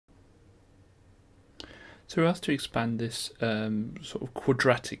So we're asked to expand this sort of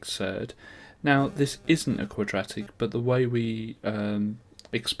quadratic surd. Now this isn't a quadratic, but the way we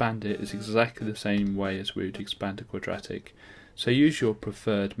expand it is exactly the same way as we would expand a quadratic. So use your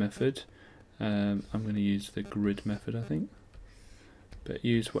preferred method. I'm going to use the grid method, I think, but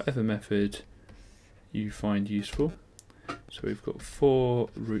use whatever method you find useful. So we've got 4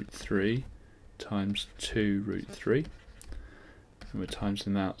 root 3 times 2 root 3, and we'll times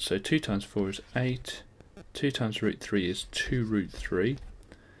them out. So 2 times 4 is 8, 2 times root 3 is 2 root 3,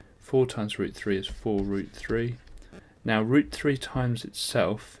 4 times root 3 is 4 root 3. Now root 3 times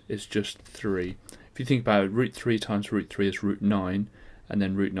itself is just 3. If you think about it, root 3 times root 3 is root 9, and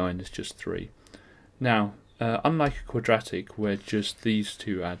then root 9 is just 3. Now, unlike a quadratic where just these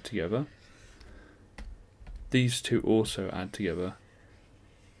two add together, these two also add together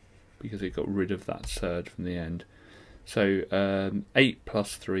because it got rid of that surd from the end. So 8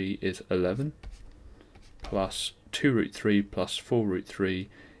 plus 3 is 11, plus 2 root 3 plus 4 root 3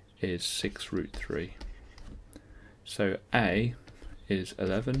 is 6 root 3. So A is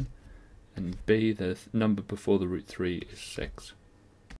 11, and B, the number before the root 3, is 6.